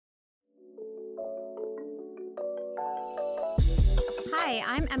Hi,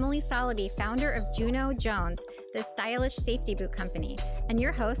 I'm Emily Solaby, founder of Juno Jones, the stylish safety boot company, and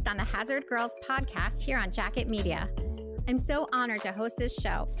your host on the Hazard Girls podcast here on Jacket Media. I'm so honored to host this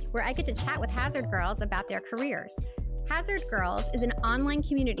show where I get to chat with Hazard Girls about their careers. Hazard Girls is an online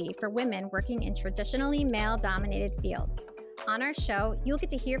community for women working in traditionally male-dominated fields. On our show, you'll get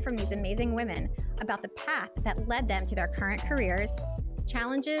to hear from these amazing women about the path that led them to their current careers,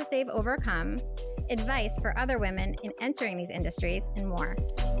 challenges they've overcome, advice for other women in entering these industries, and more.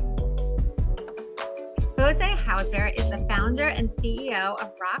 Bose Hauser is the founder and CEO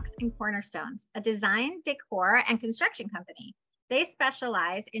of Rocks and Cornerstones, a design, decor, and construction company. They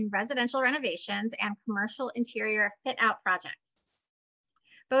specialize in residential renovations and commercial interior fit-out projects.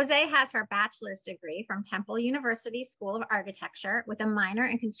 Bose has her bachelor's degree from Temple University School of Architecture with a minor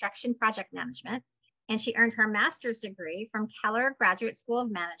in construction project management, and she earned her master's degree from Keller Graduate School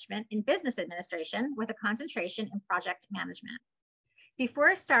of Management in Business Administration with a concentration in project management.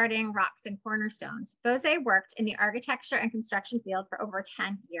 Before starting Rocks and Cornerstones, Bose worked in the architecture and construction field for over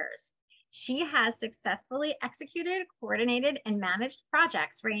 10 years. She has successfully executed, coordinated, and managed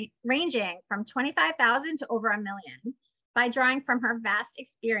projects ranging from $25,000 to over $1 million by drawing from her vast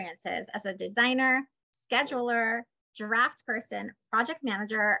experiences as a designer, scheduler, draft person, project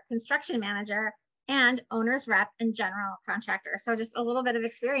manager, construction manager, and owner's rep and general contractor. So just a little bit of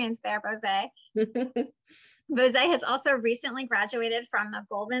experience there, Bose. Bose has also recently graduated from the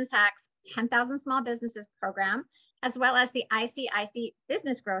Goldman Sachs 10,000 Small Businesses program, as well as the ICIC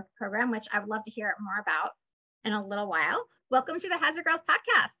Business Growth program, which I would love to hear more about in a little while. Welcome to the Hazard Girls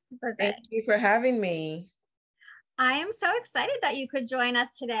podcast, Bose. Thank you for having me. I am so excited that you could join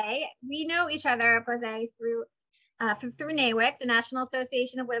us today. We know each other, Bose, through NAWIC, the National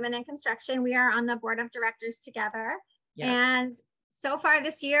Association of Women in Construction. We are on the board of directors together. Yeah. And so far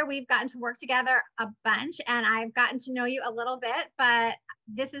this year, we've gotten to work together a bunch, and I've gotten to know you a little bit, but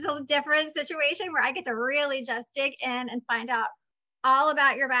this is a different situation where I get to really just dig in and find out all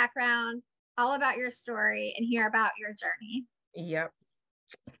about your background, all about your story, and hear about your journey. Yep.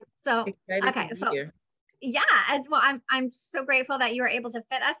 So, okay. So, yeah. And well, I'm so grateful that you were able to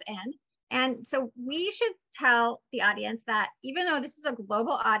fit us in. And so we should tell the audience that even though this is a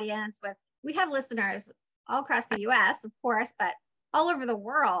global audience we have listeners all across the US, of course, but all over the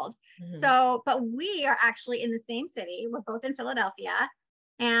world. Mm-hmm. So, but we are actually in the same city. We're both in Philadelphia.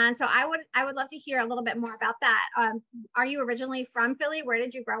 And so I would love to hear a little bit more about that. Are you originally from Philly? Where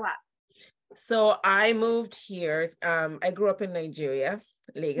did you grow up? So I moved here. I grew up in Nigeria,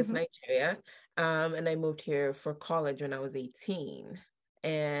 Lagos, mm-hmm. Nigeria. And I moved here for college when I was 18.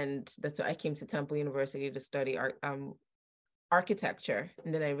 And that's why I came to Temple University to study architecture.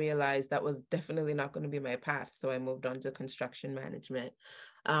 And then I realized that was definitely not going to be my path. So I moved on to construction management.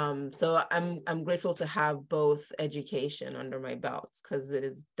 So I'm grateful to have both education under my belts because it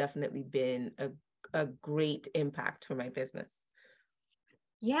has definitely been a great impact for my business.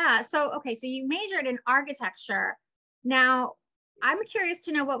 Yeah. So, okay. So you majored in architecture. Now, I'm curious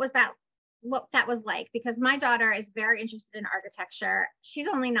to know what that was like, because my daughter is very interested in architecture. She's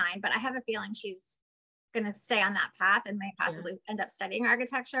only 9, but I have a feeling she's going to stay on that path and may possibly end up studying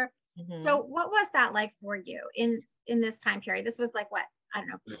architecture. Mm-hmm. So what was that like for you in this time period? This was like, what, I don't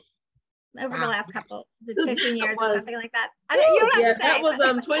know, over the last 15 years or something like that. That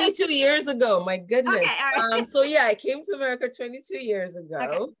was 22 years ago. My goodness. Okay, all right. So yeah, I came to America 22 years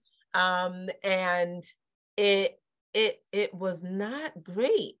ago. Okay. And it was not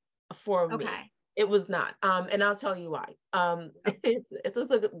great for me. It was not. And I'll tell you why. It's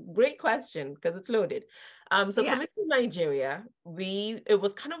a great question because it's loaded. So coming from Nigeria, it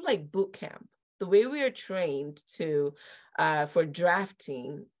was kind of like boot camp. The way we are trained for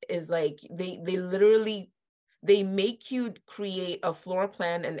drafting is like they literally make you create a floor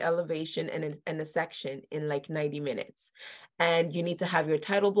plan, an elevation, and a section in like 90 minutes. And you need to have your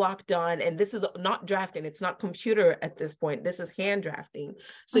title block done. And this is not drafting. It's not computer at this point. This is hand drafting.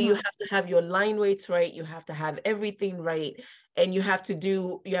 So you have to have your line weights right. You have to have everything right. And you have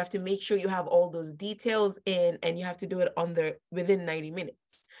to make sure you have all those details in, and you have to do it within 90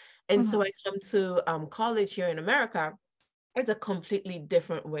 minutes. And so I come to college here in America. It's a completely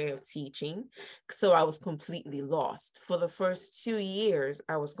different way of teaching. So I was completely lost. For the first 2 years,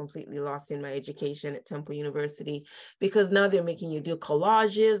 I was completely lost in my education at Temple University because now they're making you do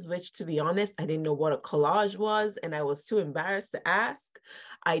collages, which, to be honest, I didn't know what a collage was. And I was too embarrassed to ask.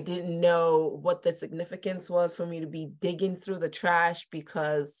 I didn't know what the significance was for me to be digging through the trash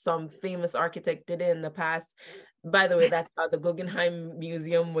because some famous architect did it in the past. By the way, that's how the Guggenheim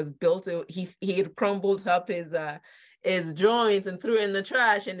Museum was built. He had crumbled up his his drawings and threw it in the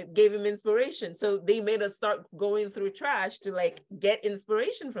trash, and it gave him inspiration. So they made us start going through trash to like get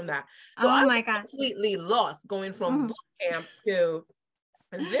inspiration from that. So oh I my was gosh. completely lost going from boot camp to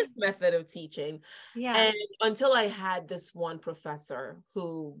this method of teaching. Yeah. And until I had this one professor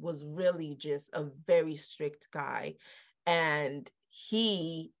who was really just a very strict guy, and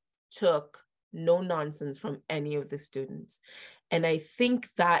he took no nonsense from any of the students. And I think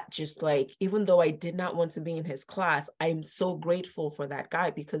that just like, even though I did not want to be in his class, I'm so grateful for that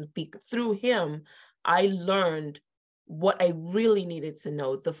guy, because through him, I learned what I really needed to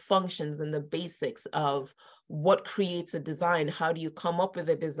know, the functions and the basics of what creates a design. How do you come up with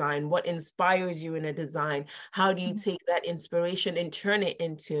a design? What inspires you in a design? How do you take that inspiration and turn it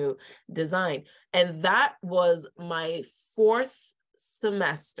into design? And that was my fourth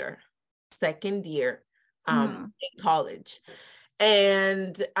semester, second year in college.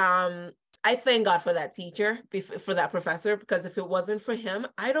 And I thank God for that teacher, for that professor, because if it wasn't for him,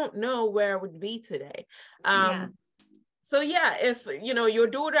 I don't know where I would be today. So yeah, if your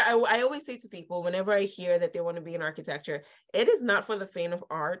daughter, I always say to people whenever I hear that they want to be in architecture, it is not for the faint of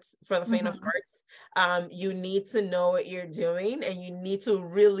arts, you need to know what you're doing, and you need to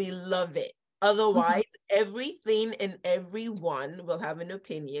really love it. Otherwise, everything and everyone will have an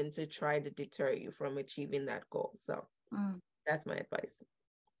opinion to try to deter you from achieving that goal. So that's my advice.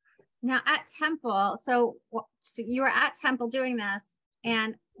 Now at Temple, so you were at Temple doing this,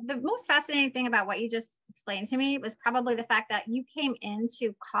 and the most fascinating thing about what you just explained to me was probably the fact that you came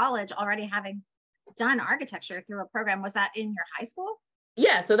into college already having done architecture through a program. Was that in your high school?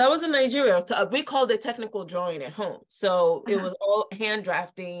 Yeah, so that was in Nigeria. We called it technical drawing at home. So it was all hand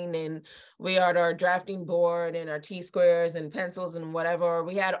drafting, and we had our drafting board and our T-squares and pencils and whatever.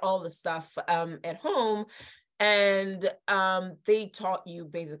 We had all the stuff at home. And they taught you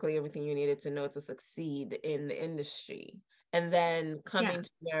basically everything you needed to know to succeed in the industry. And then coming to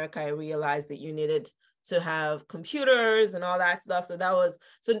America, I realized that you needed to have computers and all that stuff.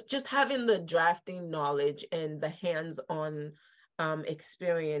 So just having the drafting knowledge and the hands-on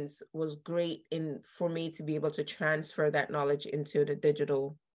experience was great for me to be able to transfer that knowledge into the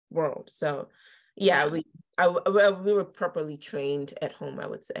digital world. So yeah, we were properly trained at home, I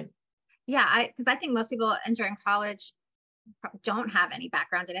would say. Yeah, because I think most people entering college don't have any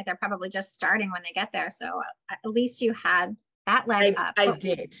background in it. They're probably just starting when they get there. So at least you had that leg up. I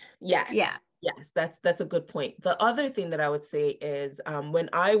did. Yes. Yeah. Yes, that's a good point. The other thing that I would say is when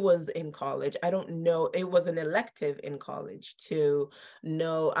I was in college, I don't know, it was an elective in college to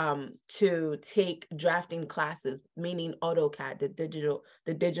take drafting classes, meaning AutoCAD,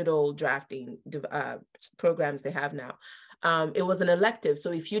 the digital drafting programs they have now. It was an elective.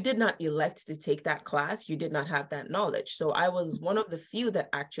 So if you did not elect to take that class, you did not have that knowledge. So I was one of the few that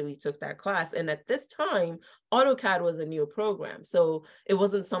actually took that class. And at this time, AutoCAD was a new program. So it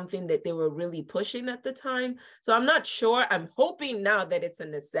wasn't something that they were really pushing at the time. So I'm not sure. I'm hoping now that it's a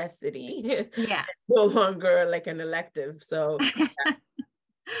necessity. Yeah. No longer like an elective. So yeah.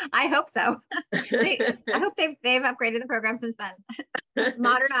 I hope so. I hope they've upgraded the program since then.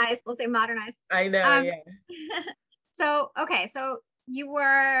 Modernized. We'll say modernized. I know. Yeah. So, okay. So you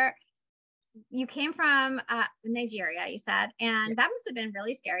came from Nigeria, you said, and that must have been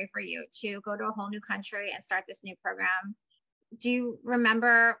really scary for you to go to a whole new country and start this new program. Do you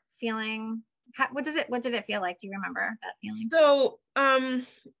remember feeling, what did it feel like? Do you remember that feeling? So,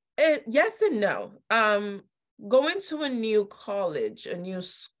 yes and no. Going to a new college, a new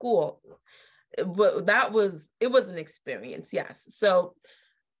school, it was an experience. Yes. So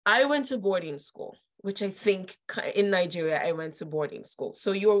I went to boarding school, which I think in Nigeria, I went to boarding school.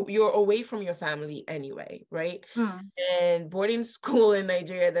 So you're away from your family anyway, right? And boarding school in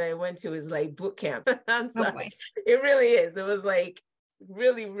Nigeria that I went to is like boot camp. I'm sorry. It really is. It was like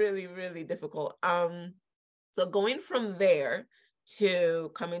really, really, really difficult. So going from there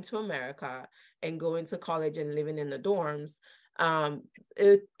to coming to America and going to college and living in the dorms,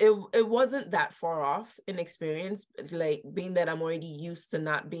 it wasn't that far off in experience, like being that I'm already used to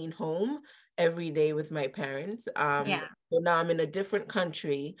not being home every day with my parents. So now I'm in a different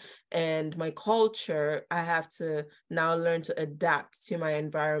country, and my culture, I have to now learn to adapt to my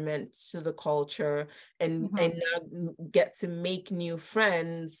environment, to the culture, and now get to make new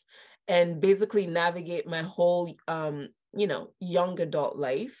friends and basically navigate my whole young adult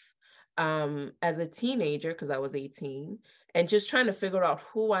life as a teenager, because I was 18, and just trying to figure out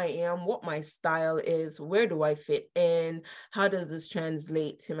who I am, what my style is, where do I fit in, how does this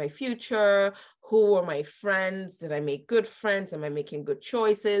translate to my future, who are my friends, did I make good friends, am I making good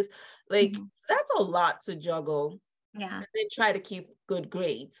choices? Like that's a lot to juggle. Yeah. And then try to keep good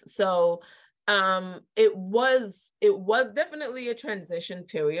grades. So It was definitely a transition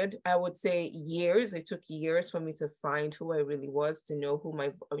period. I would say years. It took years for me to find who I really was, to know who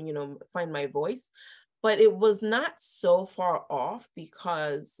my, find my voice. But it was not so far off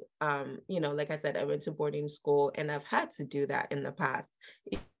because, like I said, I went to boarding school and I've had to do that in the past,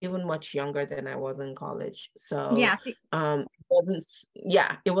 even much younger than I was in college. So, Yes.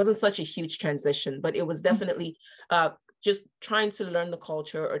 it wasn't such a huge transition, but it was definitely just trying to learn the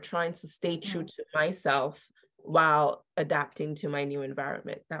culture or trying to stay true to myself while adapting to my new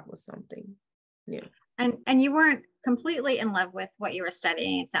environment. That was something new. And you weren't completely in love with what you were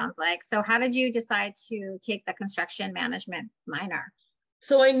studying, it sounds like. So how did you decide to take the construction management minor?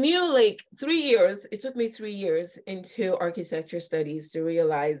 So I knew, like, 3 years, it took me 3 years into architecture studies to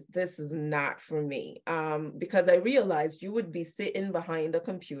realize this is not for me. Because I realized you would be sitting behind a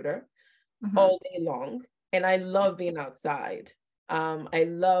computer all day long. And I love being outside. I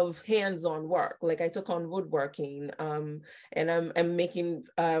love hands-on work. Like, I took on woodworking, and I'm making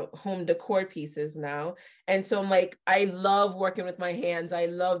home decor pieces now. And so I'm like, I love working with my hands. I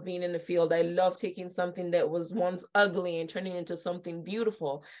love being in the field. I love taking something that was once ugly and turning it into something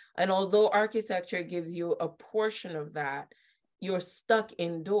beautiful. And although architecture gives you a portion of that, you're stuck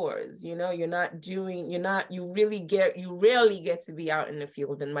indoors. You rarely get to be out in the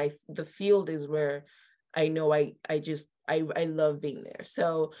field. And the field is where I know I love being there.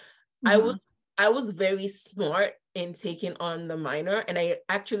 So I was very smart in taking on the minor, and I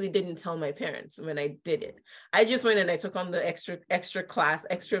actually didn't tell my parents when I did it. I just went and I took on the extra class,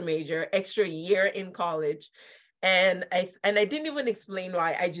 extra major, extra year in college. And I didn't even explain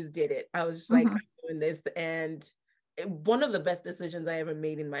why. I just did it. I was just like, I'm doing this. And one of the best decisions I ever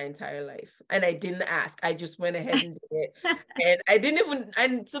made in my entire life. And I didn't ask. I just went ahead and did it. And I didn't even,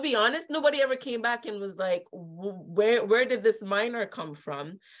 and to be honest, nobody ever came back and was like, where did this minor come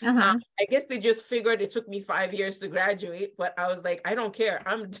from? I guess they just figured it took me 5 years to graduate, but I was like, I don't care.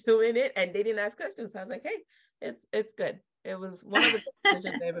 I'm doing it. And they didn't ask questions. So I was like, hey, it's good. It was one of the best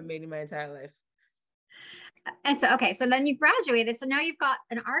decisions I ever made in my entire life. And so, okay, so then you graduated. So now you've got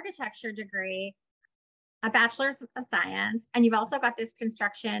an architecture degree, a bachelor's of science, and you've also got this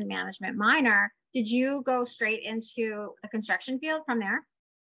construction management minor. Did you go straight into the construction field from there?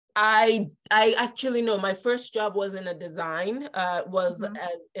 I actually know my first job was in a design, was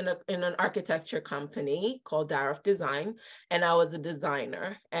in an architecture company called Darif Design, and I was a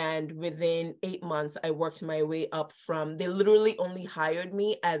designer. And within 8 months, I worked my way up from. They literally only hired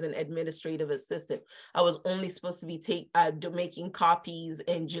me as an administrative assistant. I was only supposed to be making copies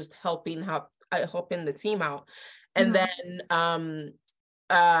and just helping the team out, and then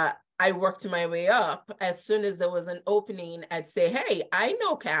I worked my way up. As soon as there was an opening, I'd say, hey, I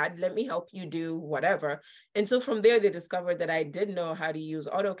know CAD, let me help you do whatever. And so from there, they discovered that I did know how to use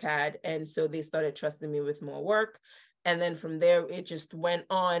AutoCAD. And so they started trusting me with more work. And then from there, it just went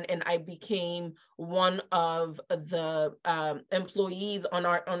on, and I became one of the employees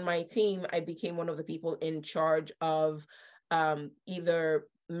on my team. I became one of the people in charge of either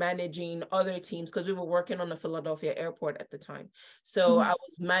managing other teams, because we were working on the Philadelphia airport at the time. So I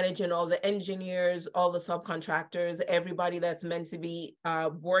was managing all the engineers, all the subcontractors, everybody that's meant to be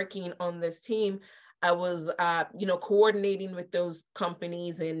working on this team. I was, coordinating with those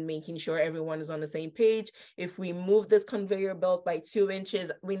companies and making sure everyone is on the same page. If we move this conveyor belt by 2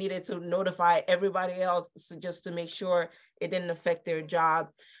 inches, we needed to notify everybody else, just to make sure it didn't affect their job.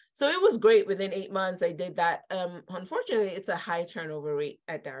 So it was great. Within 8 months, I did that. Unfortunately, it's a high turnover rate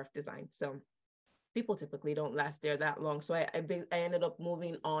at Darif Design. So people typically don't last there that long. So I ended up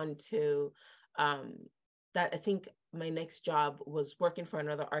moving on to that. I think my next job was working for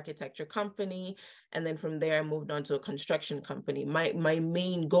another architecture company. And then from there, I moved on to a construction company. My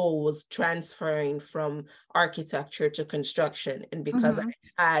main goal was transferring from architecture to construction. And because I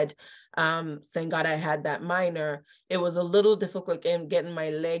had, thank God I had that minor, it was a little difficult in getting my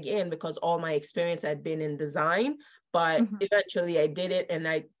leg in because all my experience had been in design, but eventually I did it, and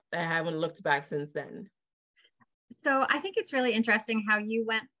I haven't looked back since then. So I think it's really interesting how you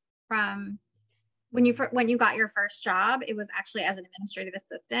went from when you got your first job, it was actually as an administrative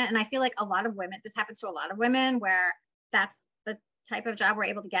assistant. And I feel like a lot of women, this happens to a lot of women, where that's the type of job we're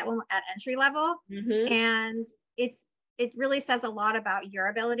able to get when we're at entry level. And it really says a lot about your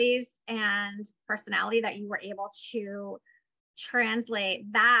abilities and personality that you were able to translate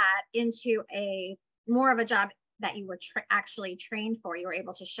that into a more of a job that you were actually trained for. You were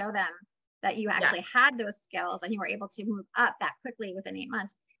able to show them that you actually had those skills, and you were able to move up that quickly within 8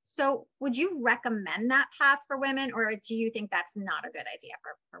 months. So would you recommend that path for women, or do you think that's not a good idea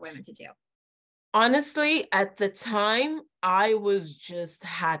for women to do? Honestly, at the time, I was just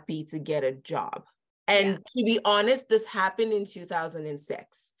happy to get a job. And to be honest, this happened in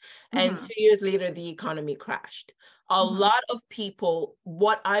 2006. And 2 years later, the economy crashed. A lot of people,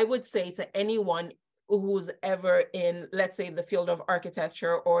 what I would say to anyone who's ever in, let's say, the field of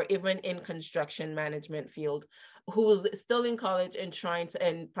architecture or even in construction management field, who's still in college and trying to,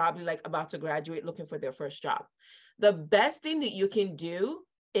 and probably like about to graduate looking for their first job. The best thing that you can do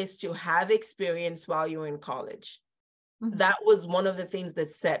is to have experience while you're in college. That was one of the things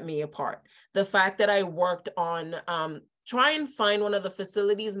that set me apart. The fact that I worked on, try and find one of the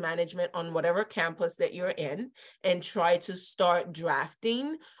facilities management on whatever campus that you're in and try to start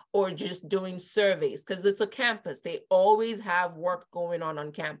drafting or just doing surveys, because it's a campus. They always have work going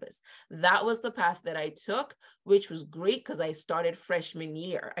on campus. That was the path that I took, which was great because I started freshman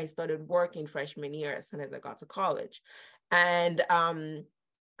year. I started working freshman year as soon as I got to college. And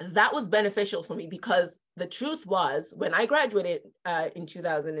that was beneficial for me because the truth was, when I graduated in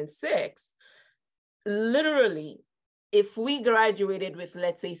 2006, literally, if we graduated with,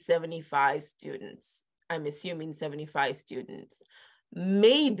 let's say, 75 students, I'm assuming 75 students,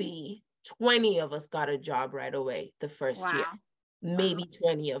 maybe 20 of us got a job right away the first year. Maybe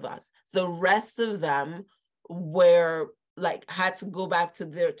 20 of us. The rest of them were like had to go back to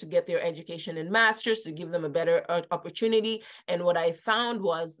get their education and masters to give them a better opportunity. And what I found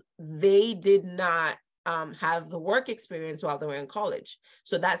was they did not have the work experience while they were in college.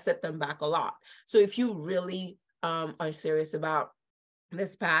 So that set them back a lot. So if you really are serious about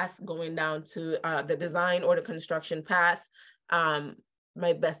this path, going down to the design or the construction path,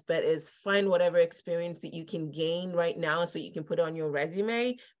 my best bet is find whatever experience that you can gain right now so you can put on your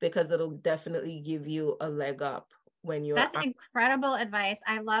resume, because it'll definitely give you a leg up when you're— That's incredible advice.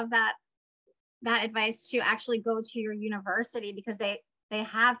 I love that advice to actually go to your university, because they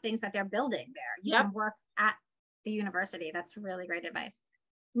have things that they're building there. You can work at the university. That's really great advice.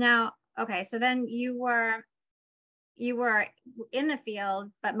 Now, okay, so then you were in the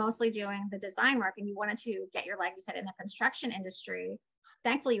field, but mostly doing the design work, and you wanted to get your leg, you said, in the construction industry.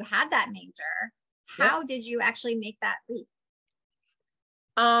 Thankfully, you had that major. How did you actually make that leap?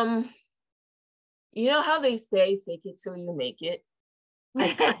 You know how they say, fake it till you make it?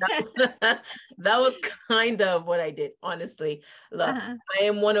 That was kind of what I did, honestly. Look, I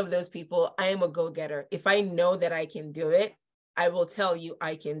am one of those people. I am a go-getter. If I know that I can do it, I will tell you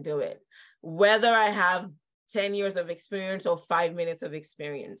I can do it. Whether I have 10 years of experience or 5 minutes of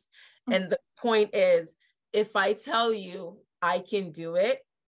experience. And the point is, if I tell you I can do it,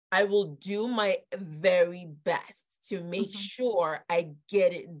 I will do my very best to make sure I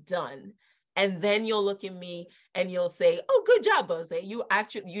get it done. And then you'll look at me and you'll say, oh, good job, Bose. You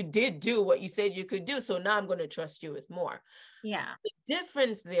did do what you said you could do. So now I'm going to trust you with more. Yeah. The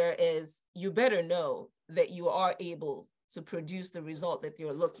difference there is you better know that you are able to produce the result that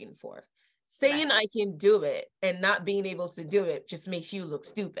you're looking for. Saying I can do it and not being able to do it just makes you look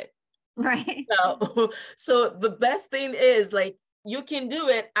stupid. Right. So the best thing is, like, you can do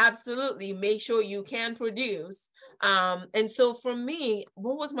it. Absolutely. Make sure you can produce. And so for me,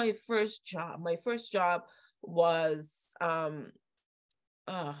 what was my first job? My first job was, I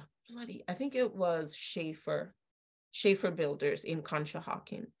think it was Schaefer Builders in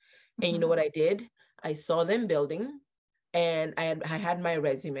Conshohocken. And you know what I did? I saw them building, and I had my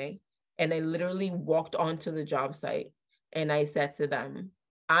resume, and I literally walked onto the job site and I said to them,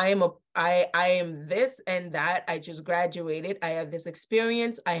 I am this and that. I just graduated. I have this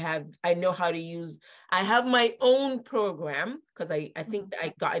experience. I know how to use, I have my own program, because I think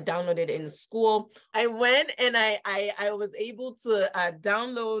I downloaded it in school. I went and I was able to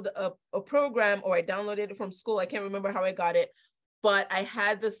download a program, or I downloaded it from school. I can't remember how I got it, but I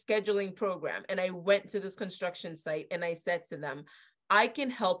had the scheduling program, and I went to this construction site and I said to them, I can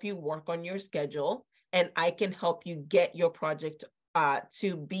help you work on your schedule, and I can help you get your project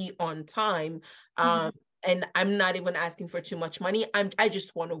to be on time. And I'm not even asking for too much money. I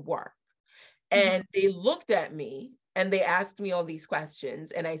just want to work. And they looked at me and they asked me all these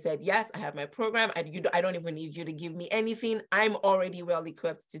questions. And I said, yes, I have my program. I don't even need you to give me anything. I'm already well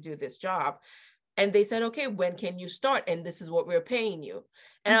equipped to do this job. And they said, okay, when can you start? And this is what we're paying you.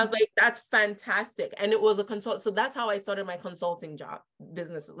 And I was like, that's fantastic. And it was a consult. So that's how I started my consulting job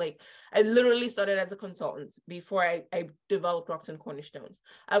business. Like, I literally started as a consultant before I developed Rocks and Cornerstones.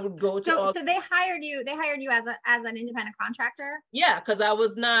 I would go to so they hired you as an independent contractor? Yeah, because I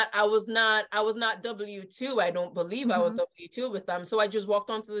was not W-2. I don't believe I was W-2 with them. So I just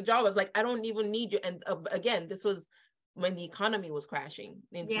walked onto the job. I was like, I don't even need you. And again, this was when the economy was crashing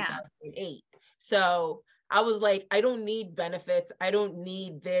in 2008. So I was like, I don't need benefits. I don't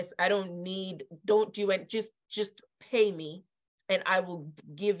need this. Don't do it. Just pay me and I will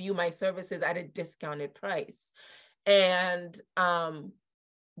give you my services at a discounted price. And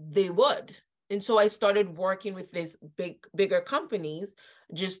they would. And so I started working with these bigger companies,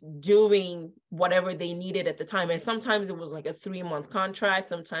 just doing whatever they needed at the time. And sometimes it was like a 3-month contract.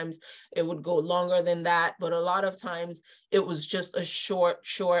 Sometimes it would go longer than that. But a lot of times it was just a short,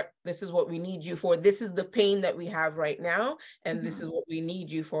 this is what we need you for. This is the pain that we have right now. And this is what we need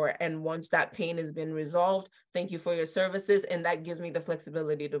you for. And once that pain has been resolved, thank you for your services. And that gives me the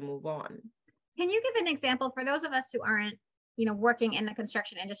flexibility to move on. Can you give an example for those of us who aren't, working in the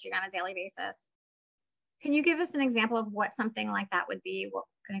construction industry on a daily basis? Can you give us an example of what something like that would be?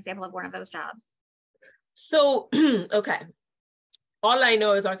 An example of one of those jobs? So, okay. All I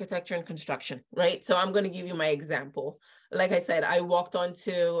know is architecture and construction, right? So I'm going to give you my example. Like I said, I walked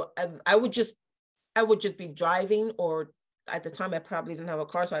onto, I would just be driving, or at the time I probably didn't have a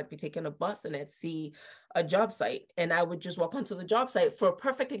car, so I'd be taking a bus and I'd see a job site and I would just walk onto the job site. For a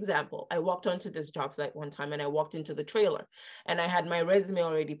perfect example, I walked onto this job site one time and I walked into the trailer and I had my resume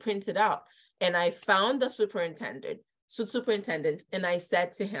already printed out, and I found the superintendent and I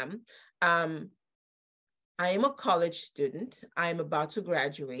said to him, I am a college student. I'm about to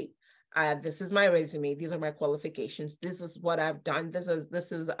graduate. This is my resume. These are my qualifications. This is what I've done. This is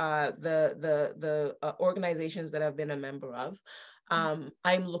the organizations that I've been a member of.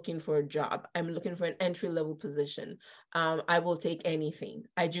 I'm looking for a job. I'm looking for an entry-level position. I will take anything.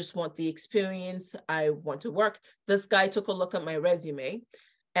 I just want the experience. I want to work. This guy took a look at my resume,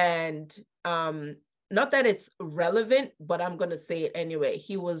 and not that it's relevant, but I'm going to say it anyway.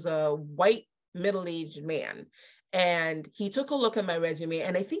 He was a white middle-aged man. And he took a look at my resume,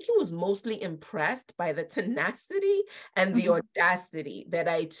 and I think he was mostly impressed by the tenacity and the audacity that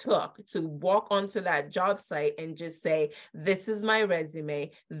I took to walk onto that job site and just say, this is my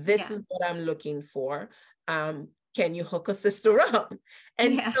resume. This is what I'm looking for. Can you hook a sister up?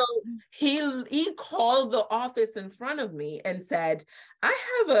 And so he called the office in front of me and said, I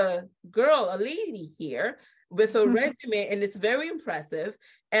have a lady here with a resume, and it's very impressive.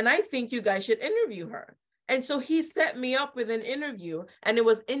 And I think you guys should interview her. And so he set me up with an interview, and it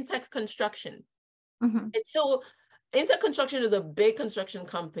was Intech Construction. And so Intech Construction is a big construction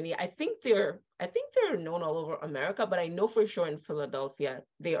company. I think they're known all over America, but I know for sure in Philadelphia,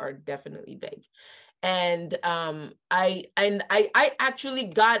 they are definitely big. And I actually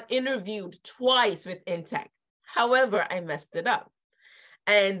got interviewed twice with Intech. However, I messed it up.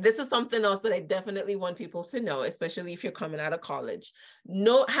 And this is something else that I definitely want people to know, especially if you're coming out of college.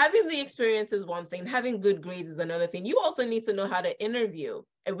 Having the experience is one thing, having good grades is another thing. You also need to know how to interview,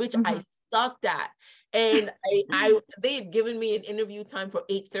 which I sucked at. And they had given me an interview time for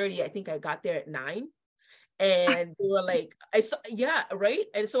 8:30. I think I got there at 9. And they were like, right.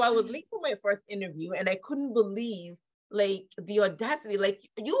 And so I was late for my first interview, and I couldn't believe like the audacity, like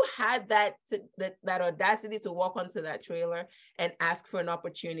you had that audacity to walk onto that trailer and ask for an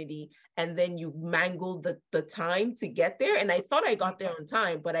opportunity, and then you mangled the time to get there. And I thought I got there on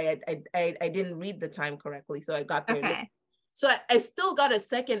time, but I didn't read the time correctly, so I got there. Okay. So I still got a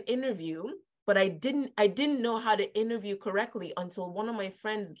second interview, but I didn't know how to interview correctly until one of my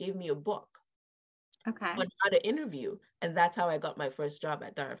friends gave me a book on how to interview, and that's how I got my first job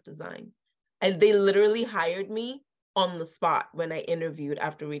at Direct Design. And they literally hired me on the spot when I interviewed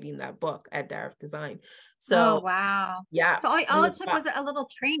after reading that book at Direct Design. So, wow. Yeah. So all it took was a little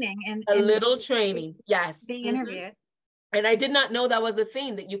training and a little training. Yes. Being interviewed. And I did not know that was a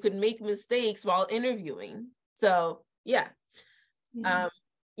thing, that you could make mistakes while interviewing. So, yeah. My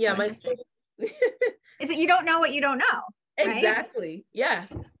story. Is it you don't know what you don't know? Right? Exactly. Yeah.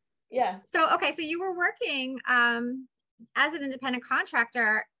 Yeah. So, so you were working as an independent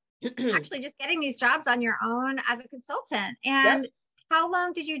contractor, actually just getting these jobs on your own as a consultant. And how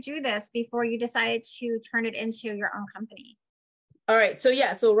long did you do this before you decided to turn it into your own company? All right.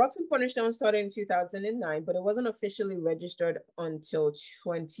 So Rocks and Cornerstone started in 2009, but it wasn't officially registered until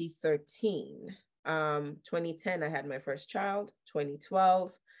 2013. 2010, I had my first child.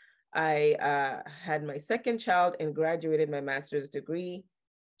 2012, I had my second child and graduated my master's degree.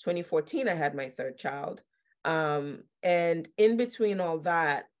 2014, I had my third child. And in between all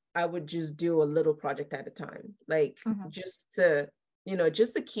that, I would just do a little project at a time, like just to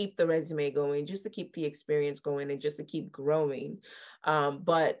keep the resume going, just to keep the experience going, and just to keep growing.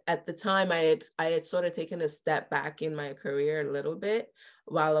 But at the time, I had sort of taken a step back in my career a little bit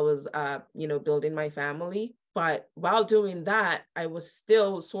while I was, building my family. But while doing that, I was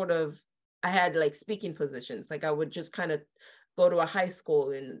still I had like speaking positions. Like I would just kind of go to a high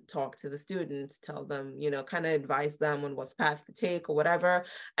school and talk to the students, tell them, you know, kind of advise them on what path to take or whatever.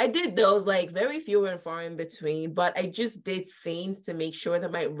 I did those, like very few and far in between, but I just did things to make sure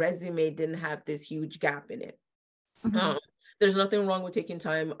that my resume didn't have this huge gap in it. Mm-hmm. There's nothing wrong with taking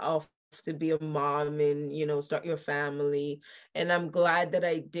time off to be a mom and, you know, start your family. And I'm glad that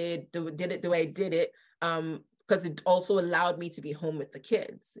I did it the way I did it. Because it also allowed me to be home with the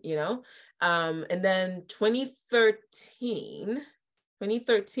kids, you know? And then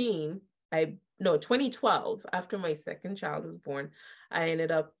 2012, after my second child was born, I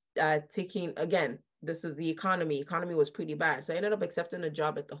ended up taking, again, this is the economy was pretty bad. So I ended up accepting a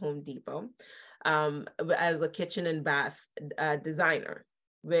job at the Home Depot as a kitchen and bath designer,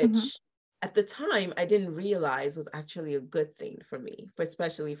 which at the time I didn't realize was actually a good thing for me,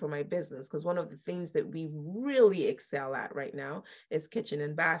 especially for my business, because one of the things that we really excel at right now is kitchen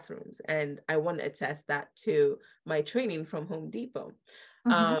and bathrooms. And I want to attest that to my training from Home Depot.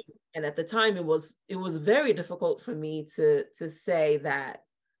 And at the time it was very difficult for me to say that,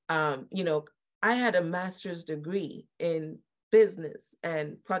 you know, I had a master's degree in business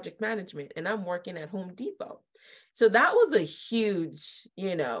and project management, and I'm working at Home Depot. So that was a huge,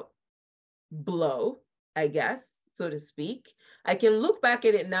 you know, blow, I guess, so to speak. I can look back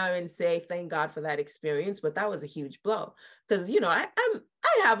at it now and say, thank God for that experience, but that was a huge blow because, you know, I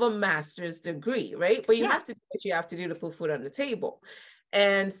have a master's degree, right? But you have to do what you have to do to put food on the table.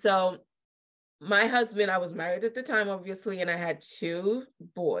 And so my husband, I was married at the time, obviously, and I had 2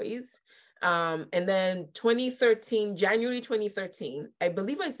 boys. And then January 2013, I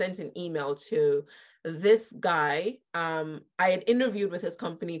believe I sent an email to this guy. I had interviewed with his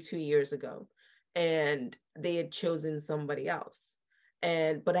company 2 years ago, and they had chosen somebody else.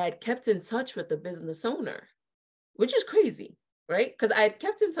 But I had kept in touch with the business owner, which is crazy, right? Because I had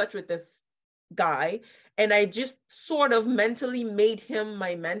kept in touch with this guy, and I just sort of mentally made him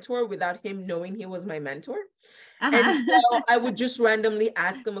my mentor without him knowing he was my mentor. And so I would just randomly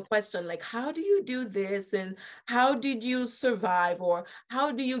ask him a question like, how do you do this? And how did you survive? Or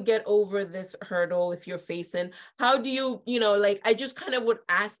how do you get over this hurdle if you're facing? How do you, you know, like, I just kind of would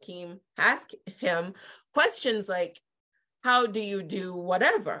ask him questions like, how do you do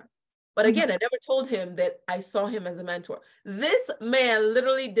whatever? But again, I never told him that I saw him as a mentor. This man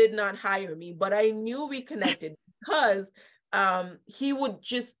literally did not hire me, but I knew we connected because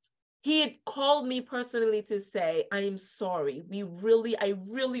he had called me personally to say, I am sorry. I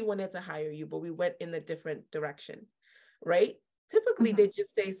really wanted to hire you, but we went in a different direction, right? Typically, they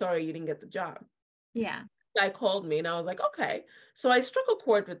just say, sorry, you didn't get the job. Yeah. Guy called me and I was like, okay. So I struck a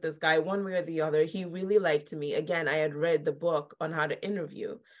chord with this guy one way or the other. He really liked me. Again, I had read the book on how to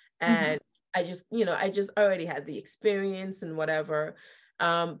interview. And I just already had the experience and whatever.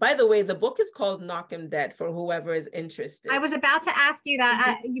 By the way, the book is called Knock 'Em Dead for whoever is interested. I was about to ask you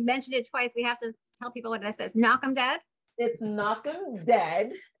that. You mentioned it twice. We have to tell people what this is. Knock 'Em Dead? It's Knock 'Em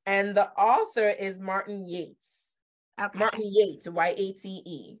Dead. And the author is Martin Yates. Okay. Martin Yates,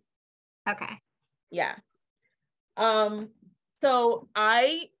 Y-A-T-E. Okay. Yeah. So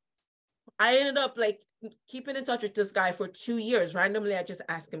I ended up like keeping in touch with this guy for 2 years. Randomly, I just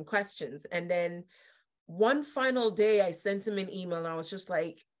asked him questions. And then one final day I sent him an email and I was just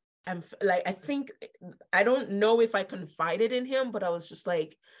like, I don't know if I confided in him, but I was just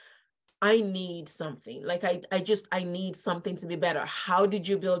like, I need something. Like, I need something to be better. How did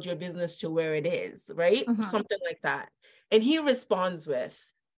you build your business to where it is? Right? Something like that. And he responds with,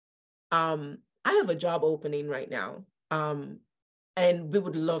 I have a job opening right now. And we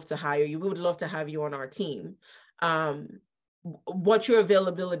would love to hire you. We would love to have you on our team. What's your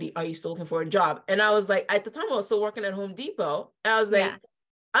availability? Are you still looking for a job? And I was like, at the time I was still working at Home Depot. And I was like,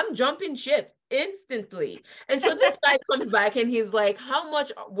 I'm jumping ship instantly. And so this guy comes back and he's like, how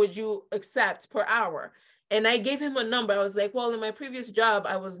much would you accept per hour? And I gave him a number. I was like, well, in my previous job,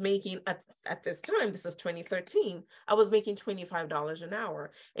 I was making at this time, this is 2013, I was making $25 an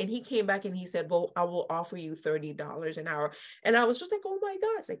hour. And he came back and he said, well, I will offer you $30 an hour. And I was just like, oh my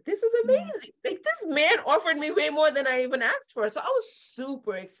gosh, like, this is amazing. Like, this man offered me way more than I even asked for. So I was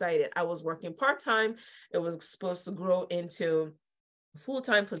super excited. I was working part-time. It was supposed to grow into a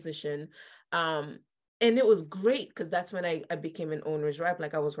full-time position. And it was great because that's when I became an owner's rep.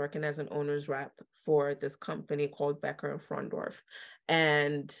 Like, I was working as an owner's rep for this company called Becker and Frondorf.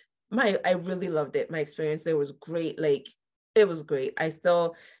 And I really loved it. My experience there was great. Like, it was great. I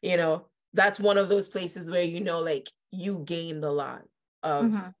still, that's one of those places where, like, you gained a lot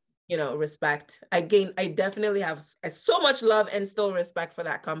of, respect. I definitely have so much love and still respect for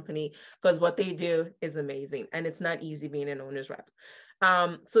that company because what they do is amazing. And it's not easy being an owner's rep.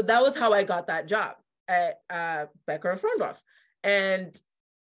 So that was how I got that job at Becker and Frondorf. And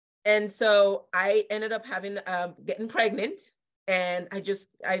so I ended up having, getting pregnant, and I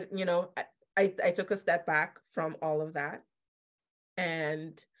took a step back from all of that.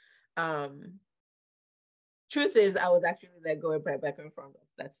 And truth is, I was actually let go at Becker and Front.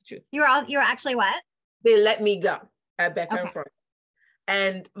 That's the truth. You were actually what? They let me go at Becker and Front.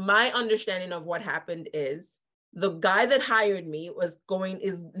 And my understanding of what happened is the guy that hired me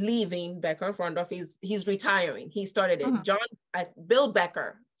is leaving Becker and Front. He's retiring. He started it. Bill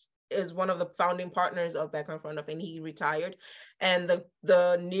Becker is one of the founding partners of Becker and Front, and he retired. And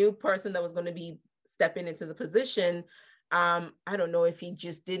the new person that was going to be stepping into the position, I don't know if he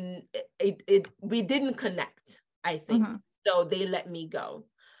just we didn't connect, I think. So they let me go,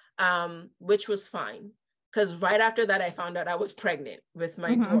 which was fine. Because right after that, I found out I was pregnant with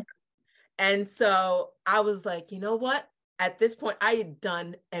my daughter. And so I was like, you know what? At this point, I had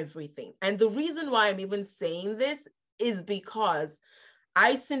done everything. And the reason why I'm even saying this is because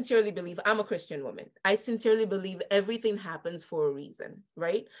I sincerely believe, I'm a Christian woman. I sincerely believe everything happens for a reason,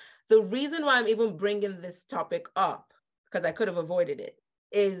 right? The reason why I'm even bringing this topic up, because I could have avoided it,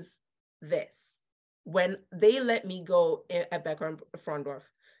 is this. When they let me go at Becker and Frondorf,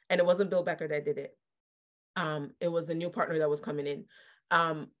 and it wasn't Bill Becker that did it, it was a new partner that was coming in.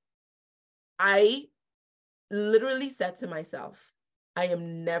 I literally said to myself, I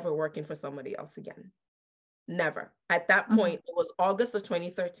am never working for somebody else again. Never. At that point, it was August of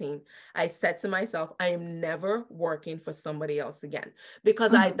 2013. I said to myself, I am never working for somebody else again.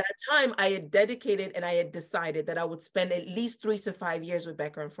 Because at that time, I had dedicated and I had decided that I would spend at least 3 to 5 years with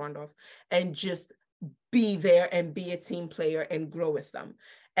Becker and Frondorf and just be there and be a team player and grow with them.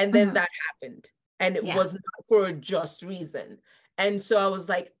 And then that happened. And it was not for a just reason. And so I was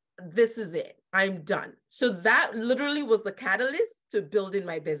like, this is it. I'm done. So that literally was the catalyst to building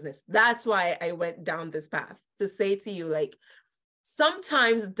my business. That's why I went down this path, to say to you, like,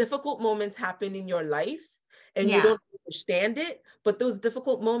 sometimes difficult moments happen in your life and you don't understand it, but those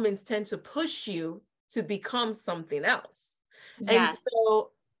difficult moments tend to push you to become something else. And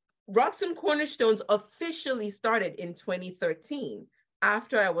so Rocks and Cornerstones officially started in 2013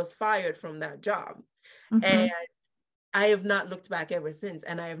 after I was fired from that job. And I have not looked back ever since,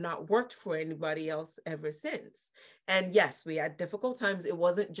 and I have not worked for anybody else ever since. And yes, we had difficult times. It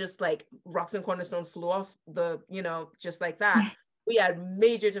wasn't just like Rocks and Cornerstones flew off just like that. We had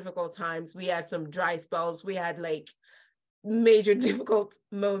major difficult times. We had some dry spells. We had like major difficult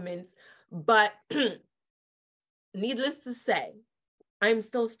moments. But needless to say, I'm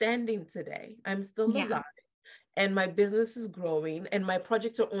still standing today. I'm still alive. And my business is growing and my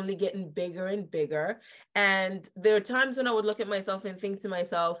projects are only getting bigger and bigger. And there are times when I would look at myself and think to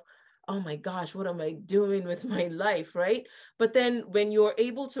myself, oh my gosh, what am I doing with my life, right? But then when you're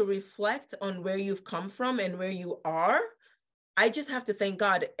able to reflect on where you've come from and where you are, I just have to thank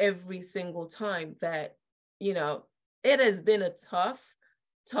God every single time that, it has been a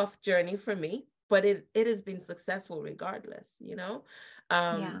tough journey for me, but it has been successful regardless,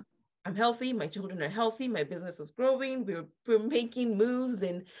 I'm healthy, my children are healthy, my business is growing, we're making moves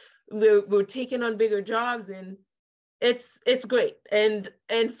and we're taking on bigger jobs, and it's great. And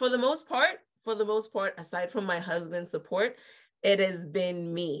for the most part, aside from my husband's support, it has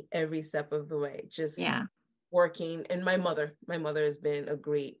been me every step of the way, just working. And my mother has been a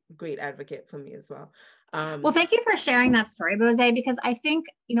great advocate for me as well. Well, thank you for sharing that story, Bose, because I think,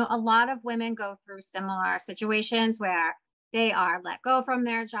 a lot of women go through similar situations where they are let go from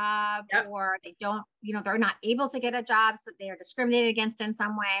their job, or they don't, they're not able to get a job, so they are discriminated against in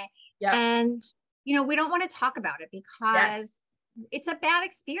some way. And, we don't want to talk about it because it's a bad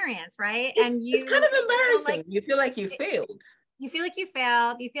experience, right? It's kind of embarrassing. You feel like you failed. You feel like you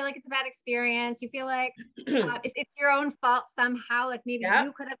failed. You feel like it's a bad experience. You feel like it's your own fault somehow. Like maybe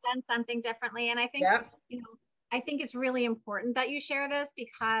you could have done something differently. And I think, I think it's really important that you share this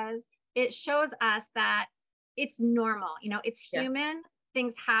because it shows us that it's normal. It's human.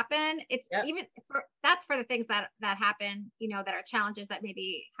 Things happen. It's even that's for the things that happen, that are challenges that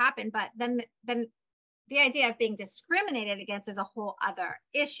maybe happen. But then the idea of being discriminated against is a whole other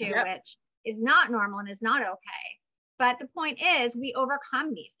issue, which is not normal and is not okay. But the point is we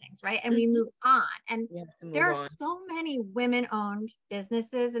overcome these things, right? And we move on. And there are so many women-owned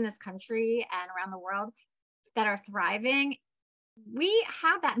businesses in this country and around the world that are thriving. We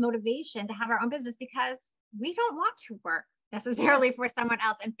have that motivation to have our own business because we don't want to work necessarily for someone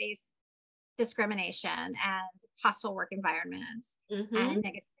else and face discrimination and hostile work environments and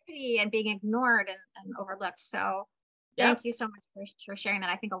negativity and being ignored and overlooked. So thank you so much for sharing that.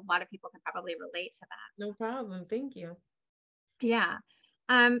 I think a lot of people can probably relate to that. No problem. Thank you. Yeah.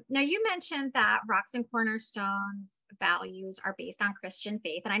 Now you mentioned that Rocks and Cornerstones values are based on Christian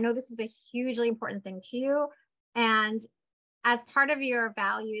faith, and I know this is a hugely important thing to you. And as part of your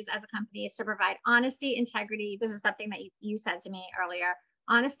values as a company, is to provide honesty, integrity. This is something that you said to me earlier: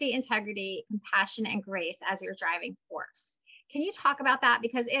 honesty, integrity, compassion, and grace as your driving force. Can you talk about that?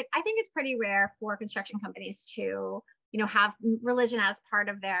 Because I think it's pretty rare for construction companies to, have religion as part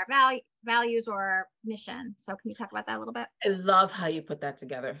of their values or mission. So can you talk about that a little bit? I love how you put that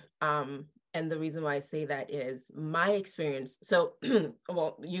together. And the reason why I say that is my experience. So,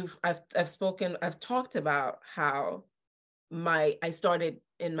 well, I've talked about how I started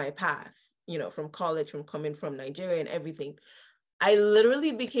in my path, from college, from coming from Nigeria and everything. I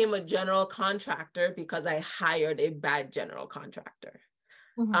literally became a general contractor because I hired a bad general contractor.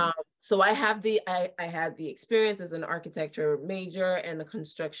 Mm-hmm. So I had the experience as an architecture major and a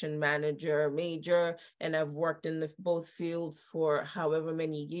construction manager major, and I've worked in both fields for however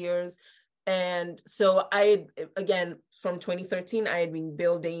many years. And so again, from 2013, I had been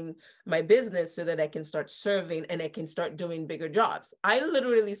building my business so that I can start serving and I can start doing bigger jobs. I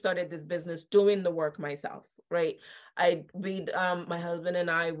literally started this business doing the work myself, right? My husband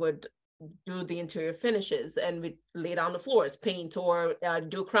and I would do the interior finishes, and we lay down the floors, paint, or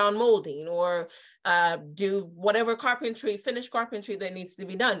do crown molding, or do whatever finished carpentry that needs to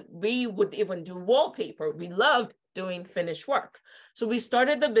be done. We would even do wallpaper. We loved doing finished work. So we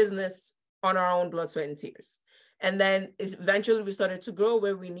started the business on our own blood, sweat, and tears. And then eventually we started to grow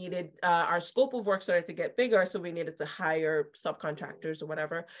where we needed, our scope of work started to get bigger. So we needed to hire subcontractors or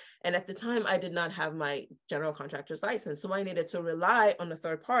whatever. And at the time I did not have my general contractor's license. So I needed to rely on a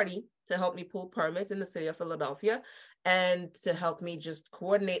third party to help me pull permits in the city of Philadelphia and to help me just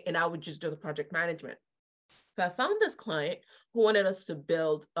coordinate. And I would just do the project management. So I found this client who wanted us to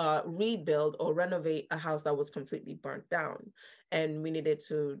rebuild or renovate a house that was completely burnt down. And we needed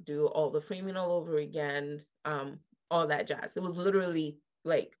to do all the framing all over again, all that jazz. It was literally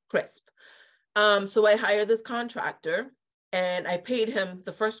like crisp. So I hired this contractor and I paid him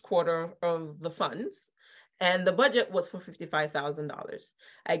the first quarter of the funds. And the budget was for $55,000.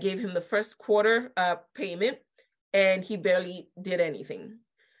 I gave him the first quarter payment and he barely did anything.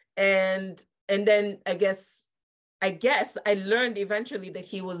 And then I guess I learned eventually that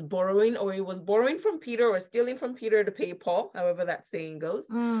he was borrowing from Peter or stealing from Peter to pay Paul, however that saying goes.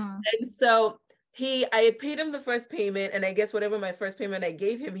 And so I had paid him the first payment, and I guess whatever my first payment I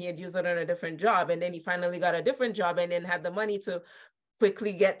gave him, he had used it on a different job. And then he finally got a different job and then had the money to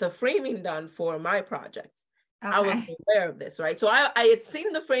quickly get the framing done for my project. Okay. I wasn't aware of this, right? So I had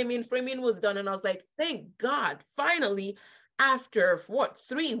seen the framing was done, and I was like, thank God, finally, after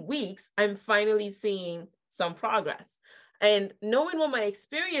 3 weeks, I'm finally seeing some progress. And knowing what my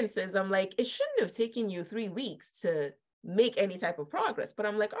experience is, I'm like, it shouldn't have taken you 3 weeks to make any type of progress. But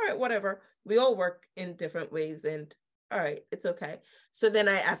I'm like, all right, whatever. We all work in different ways, and all right, it's okay. So then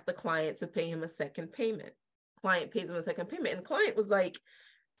I asked the client to pay him a second payment. Client pays him a second payment, and client was like,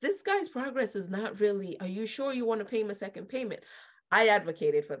 this guy's progress is not really, are you sure you want to pay him a second payment? I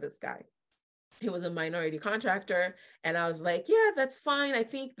advocated for this guy. He was a minority contractor, and I was like, yeah, that's fine. I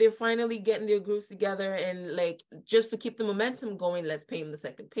think they're finally getting their groups together, and like, just to keep the momentum going, let's pay him the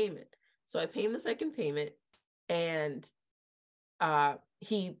second payment. So I paid him the second payment, and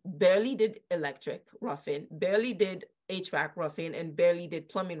he barely did electric roughing, barely did HVAC roughing, and barely did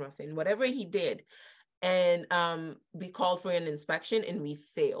plumbing roughing, whatever he did. And we called for an inspection and we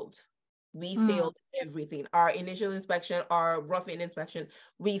failed. We failed everything. Our initial inspection, our roughing inspection,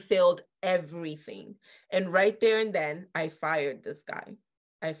 we failed everything. And right there and then, I fired this guy.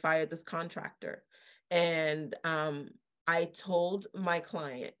 I fired this contractor. And I told my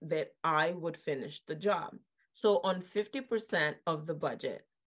client that I would finish the job. So on 50% of the budget,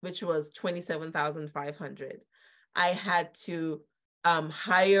 which was $27,500, I had to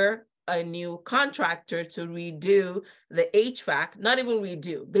hire a new contractor to redo the HVAC, not even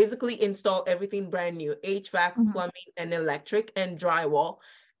redo, basically install everything brand new, HVAC, plumbing, and electric, and drywall.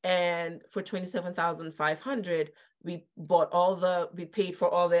 And for $27,500, we paid for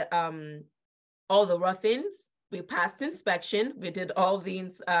all the rough-ins. We passed inspection. We did all the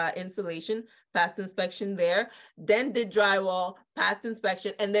insulation, passed inspection there, then did drywall, passed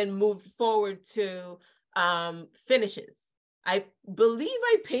inspection, and then moved forward to finishes. I believe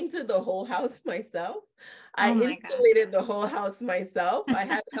I painted the whole house myself. I insulated the whole house myself. I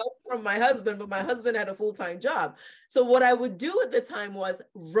had help from my husband, but my husband had a full-time job. So what I would do at the time was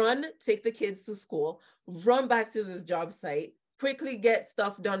take the kids to school, run back to this job site, quickly get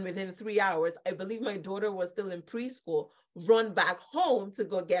stuff done within 3 hours. I believe my daughter was still in preschool, run back home to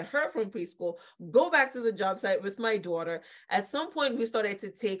go get her from preschool, go back to the job site with my daughter. At some point, we started to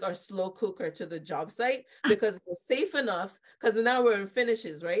take our slow cooker to the job site because it was safe enough, because now we're in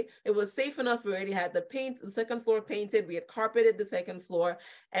finishes, right? It was safe enough. We already had the second floor painted. We had carpeted the second floor,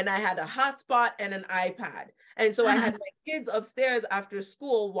 and I had a hotspot and an iPad. And so I had my kids upstairs after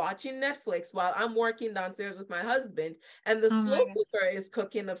school watching Netflix while I'm working downstairs with my husband, and the slow cooker is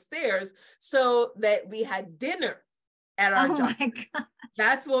cooking upstairs, so that we had dinner at our job. My gosh.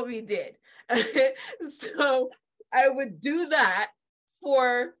 That's what we did. So I would do that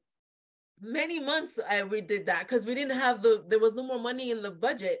for many months. We did that because we didn't have there was no more money in the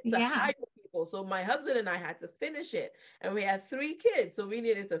budget to hire people. So my husband and I had to finish it, and we had 3 kids, so we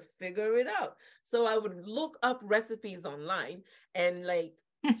needed to figure it out. So I would look up recipes online and like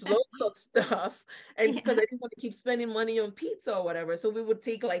slow cook stuff, and because I didn't want to keep spending money on pizza or whatever, so we would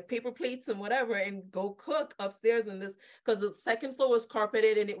take like paper plates and whatever and go cook upstairs in this, because the second floor was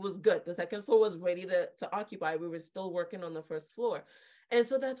carpeted and it was good. The second floor was ready to occupy. We were still working on the first floor, and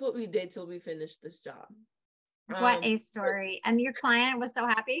so that's what we did till we finished this job. What a story. And your client was so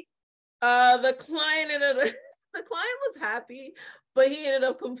happy? The client was happy, but he ended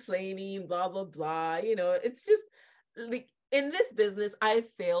up complaining, blah blah blah. You know, it's just like, in this business, I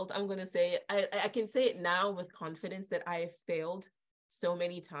failed. I'm going to say it. I can say it now with confidence that I failed so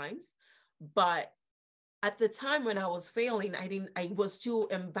many times. But at the time when I was failing, I was too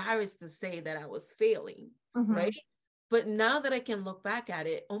embarrassed to say that I was failing, right? But now that I can look back at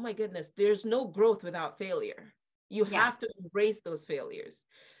it, oh my goodness, there's no growth without failure. You have to embrace those failures,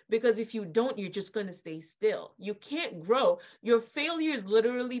 because if you don't, you're just going to stay still. You can't grow. Your failures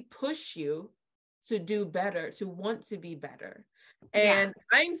literally push you to do better, to want to be better. And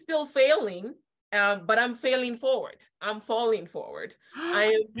I'm still failing, but I'm failing forward. I'm falling forward.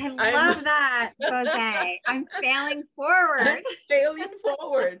 I love that, Bose. I'm failing forward. I'm failing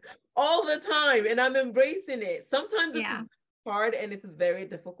forward all the time, and I'm embracing it. Sometimes it's hard and it's very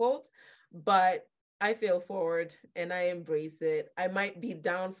difficult, but I fail forward and I embrace it. I might be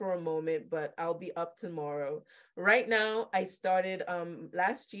down for a moment, but I'll be up tomorrow. Right now, I started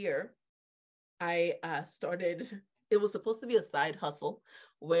last year. I started, it was supposed to be a side hustle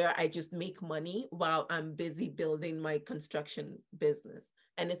where I just make money while I'm busy building my construction business.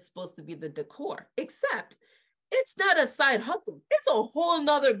 And it's supposed to be the decor, except it's not a side hustle. It's a whole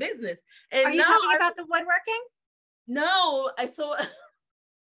nother business. And are you talking about the woodworking? No, so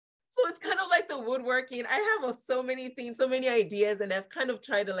it's kind of like the woodworking. I have so many things, so many ideas, and I've kind of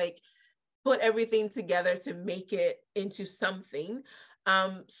tried to like put everything together to make it into something.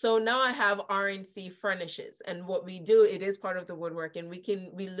 So now I have RNC Furnishes, and what we do, it is part of the woodworking.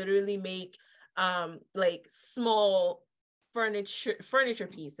 We literally make like small furniture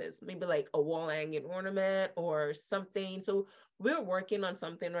pieces, maybe like a wall hanging ornament or something. So we're working on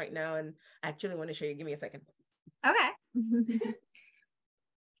something right now, and I actually want to show you. Give me a second. Okay.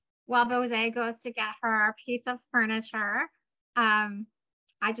 While Bose goes to get her piece of furniture,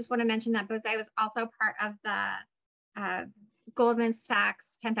 I just want to mention that Bose was also part of the Goldman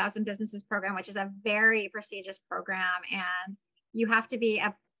Sachs 10,000 Businesses program, which is a very prestigious program. And you have to be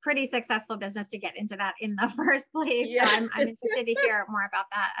a pretty successful business to get into that in the first place. Yeah. So I'm interested to hear more about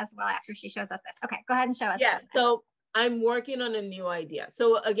that as well after she shows us this. Okay, go ahead and show us. Yeah, so I'm working on a new idea.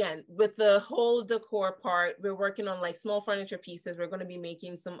 So again, with the whole decor part, we're working on like small furniture pieces. We're going to be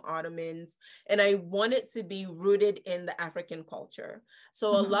making some ottomans, and I want it to be rooted in the African culture.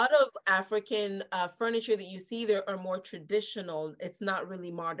 So a lot of African furniture that you see there are more traditional. It's not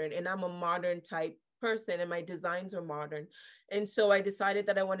really modern, and I'm a modern type person, and my designs are modern. And so I decided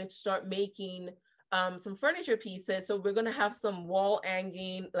that I wanted to start making some furniture pieces. So we're going to have some wall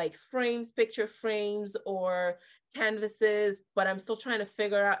hanging, like frames, picture frames or canvases, but I'm still trying to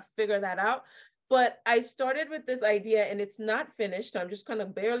figure that out. But I started with this idea and it's not finished. So I'm just going to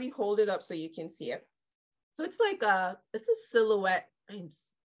barely hold it up so you can see it. So it's like it's a silhouette. Can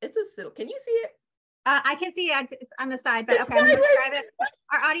you see it? I can see it. It's on the side, but okay, I'm going to describe it.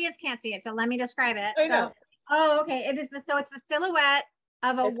 Our audience can't see it, so let me describe it. I know. Okay. It's the silhouette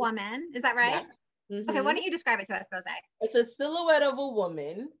of a woman. Is that right? Yeah. Mm-hmm. Okay, why don't you describe it to us, Bose? It's a silhouette of a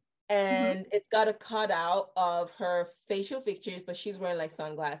woman, and it's got a cutout of her facial features, but she's wearing like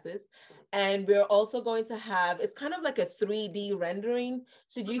sunglasses. And we're also going to have, it's kind of like a 3D rendering.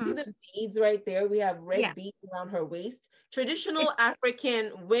 So do you see the beads right there? We have red beads around her waist. Traditional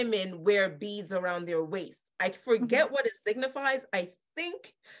African women wear beads around their waist. I forget what it signifies. I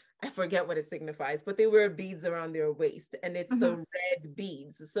think I forget what it signifies, but they wear beads around their waist, and it's the red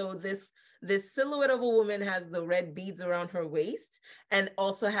beads. So this silhouette of a woman has the red beads around her waist, and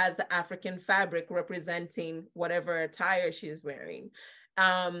also has the African fabric representing whatever attire she's wearing.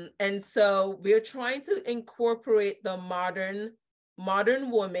 And so we're trying to incorporate the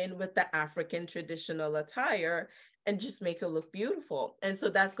modern woman with the African traditional attire and just make it look beautiful. And so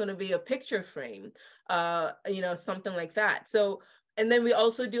that's going to be a picture frame, something like that. So, and then we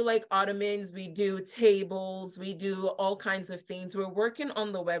also do like ottomans, we do tables, we do all kinds of things. We're working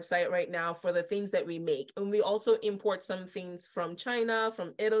on the website right now for the things that we make. And we also import some things from China,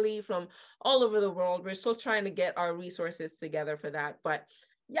 from Italy, from all over the world. We're still trying to get our resources together for that. But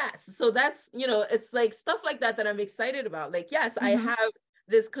yes, so that's, it's like stuff like that I'm excited about. Like, yes, I have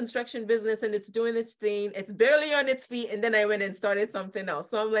this construction business and it's doing its thing. It's barely on its feet. And then I went and started something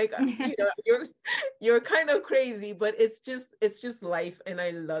else. So I'm like, you're kind of crazy, but it's just life, and I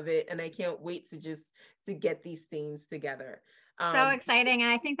love it. And I can't wait to get these things together. So exciting.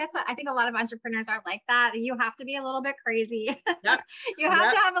 And I think I think a lot of entrepreneurs are like that. You have to be a little bit crazy. Yep. You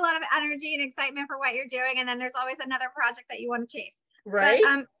have to have a lot of energy and excitement for what you're doing. And then there's always another project that you want to chase. Right.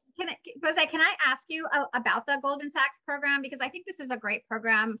 But, Bose, can I ask you about the Goldman Sachs program? Because I think this is a great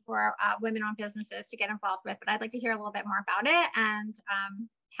program for women-owned businesses to get involved with, but I'd like to hear a little bit more about it and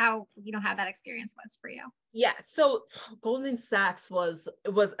how that experience was for you. Yeah, so Goldman Sachs was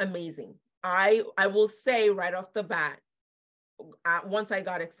amazing. I will say right off the bat, once I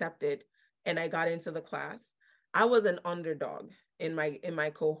got accepted and I got into the class, I was an underdog in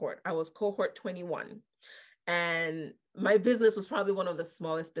my cohort. I was cohort 21. And my business was probably one of the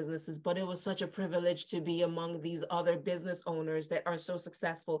smallest businesses, but it was such a privilege to be among these other business owners that are so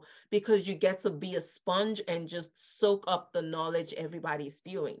successful, because you get to be a sponge and just soak up the knowledge everybody's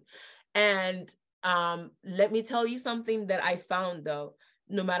spewing. And let me tell you something that I found, though.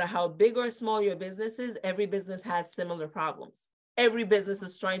 No matter how big or small your business is, every business has similar problems. Every business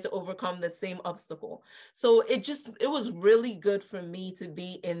is trying to overcome the same obstacle. So it was really good for me to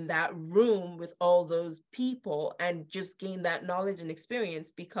be in that room with all those people and just gain that knowledge and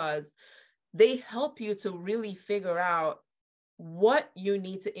experience, because they help you to really figure out what you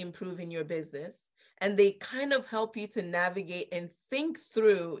need to improve in your business. And they kind of help you to navigate and think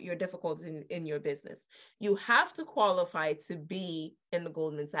through your difficulties in your business. You have to qualify to be in the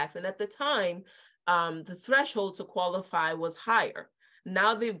Goldman Sachs. And at the time, the threshold to qualify was higher.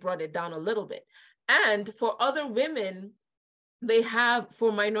 Now they've brought it down a little bit. And for other women, they have, for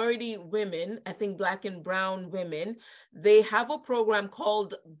minority women, I think Black and brown women, they have a program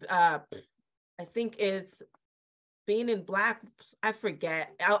called, I think it's Being in Black, I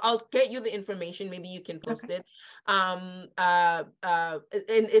forget. I'll get you the information. Maybe you can post it. And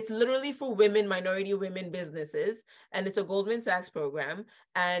it's literally for women, minority women businesses, and it's a Goldman Sachs program.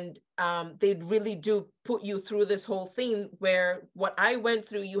 And they really do put you through this whole thing where what I went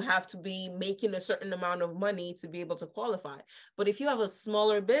through, you have to be making a certain amount of money to be able to qualify. But if you have a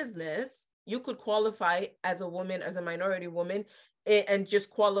smaller business, you could qualify as a woman, as a minority woman, and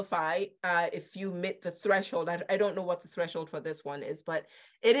just qualify if you meet the threshold. I don't know what the threshold for this one is, but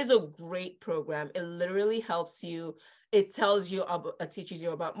it is a great program. It literally helps you. It tells you, teaches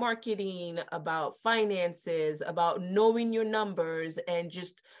you about marketing, about finances, about knowing your numbers, and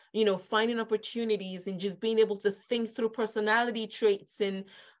just, finding opportunities, and just being able to think through personality traits and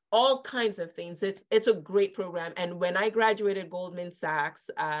all kinds of things. It's a great program. And when I graduated Goldman Sachs,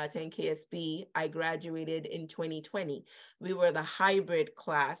 10KSB, I graduated in 2020. We were the hybrid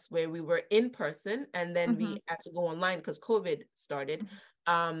class where we were in person, and then we had to go online because COVID started.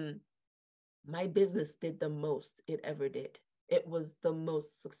 My business did the most it ever did. It was the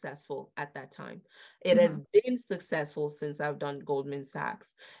most successful at that time. It has been successful since I've done Goldman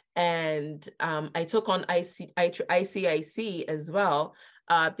Sachs. And I took on ICIC as well,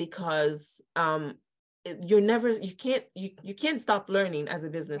 because you can't stop learning as a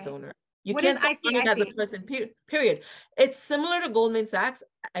business owner. You can't stop learning as a person, period. It's similar to Goldman Sachs.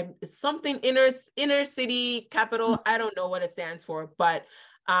 It's something inner city capital. I don't know what it stands for, but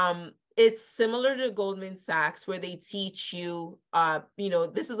it's similar to Goldman Sachs, where they teach you,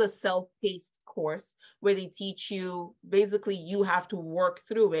 this is a self-paced course where they teach you, basically you have to work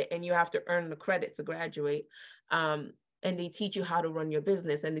through it and you have to earn the credit to graduate. And they teach you how to run your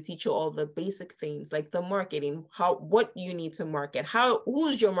business, and they teach you all the basic things like the marketing, what you need to market,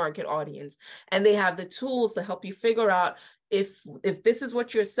 who's your market audience. And they have the tools to help you figure out if this is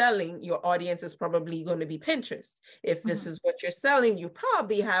what you're selling, your audience is probably going to be Pinterest. If this is what you're selling, you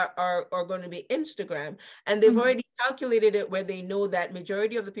probably are going to be Instagram. And they've already calculated it where they know that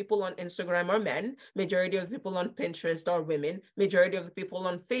majority of the people on Instagram are men, majority of the people on Pinterest are women, majority of the people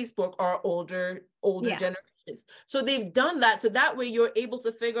on Facebook are older generations. So they've done that. So that way you're able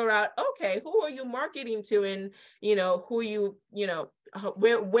to figure out, okay, who are you marketing to, and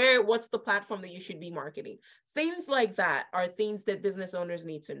what's the platform that you should be marketing? Things like that are things that business owners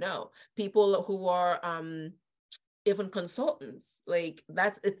need to know. People who are even consultants,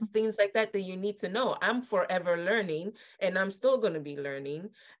 it's things like that you need to know. I'm forever learning, and I'm still going to be learning.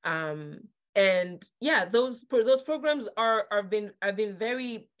 And yeah, those programs have been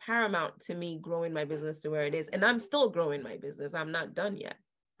very paramount to me growing my business to where it is, and I'm still growing my business. I'm not done yet.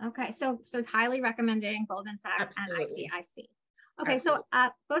 Okay, so highly recommending Goldman Sachs. Absolutely. And ICIC. Okay, Absolutely. So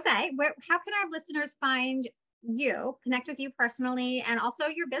Bose, how can our listeners find you, connect with you personally, and also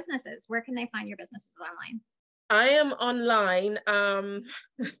your businesses? Where can they find your businesses online? I am online.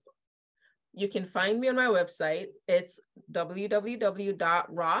 You can find me on my website. It's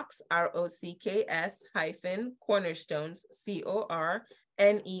www.rocks, ROCKS-cornerstones,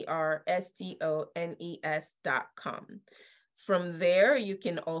 CORNERSTONES.com. From there, you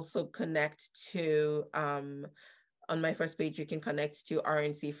can also connect to, on my first page, you can connect to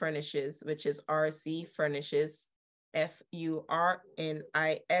RNC Furnishes, which is RC Furnishes,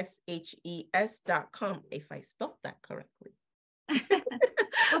 FURNISHES.com, if I spelled that correctly.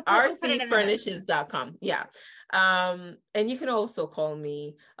 RCFurnishes.com. Yeah. And you can also call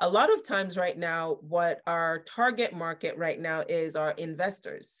me. A lot of times right now, what our target market right now is our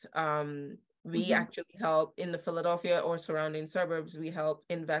investors. We actually help in the Philadelphia or surrounding suburbs. We help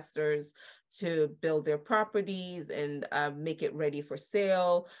investors to build their properties and make it ready for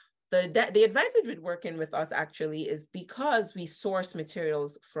sale. The advantage with working with us actually is because we source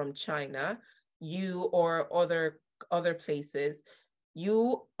materials from China, or other places,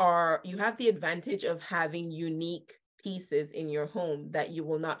 you have the advantage of having unique pieces in your home that you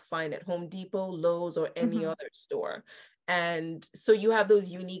will not find at Home Depot, Lowe's, or any other store. And so you have those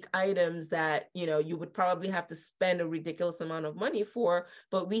unique items that, you would probably have to spend a ridiculous amount of money for,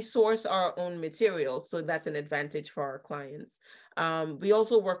 but we source our own materials. So that's an advantage for our clients. We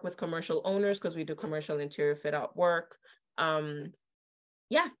also work with commercial owners because we do commercial interior fit out work.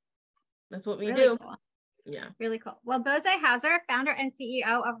 Yeah, that's what we really do. Cool. Yeah. Really cool. Well, Bose Hauser, founder and CEO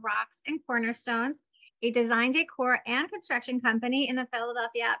of Rocks and Cornerstones, a design, decor, and construction company in the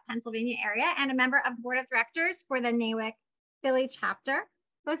Philadelphia, Pennsylvania area, and a member of the board of directors for the NAWIC Philly chapter.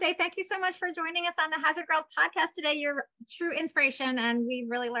 Bose, thank you so much for joining us on the Hazard Girls podcast today. You're a true inspiration, and we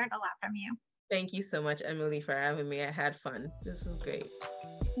really learned a lot from you. Thank you so much, Emily, for having me. I had fun. This was great.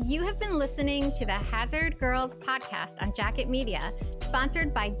 You have been listening to the Hazard Girls podcast on Jacket Media,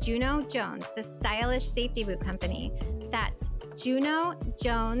 sponsored by Juno Jones, the stylish safety boot company. That's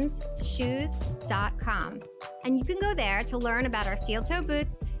JunoJonesShoes.com. And you can go there to learn about our steel toe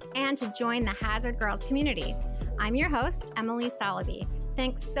boots and to join the Hazard Girls community. I'm your host, Emily Soloby.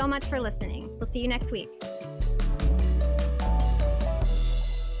 Thanks so much for listening. We'll see you next week.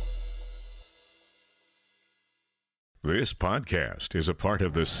 This podcast is a part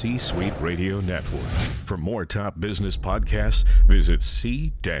of the C-Suite Radio Network. For more top business podcasts, visit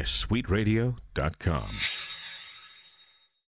c-suiteradio.com.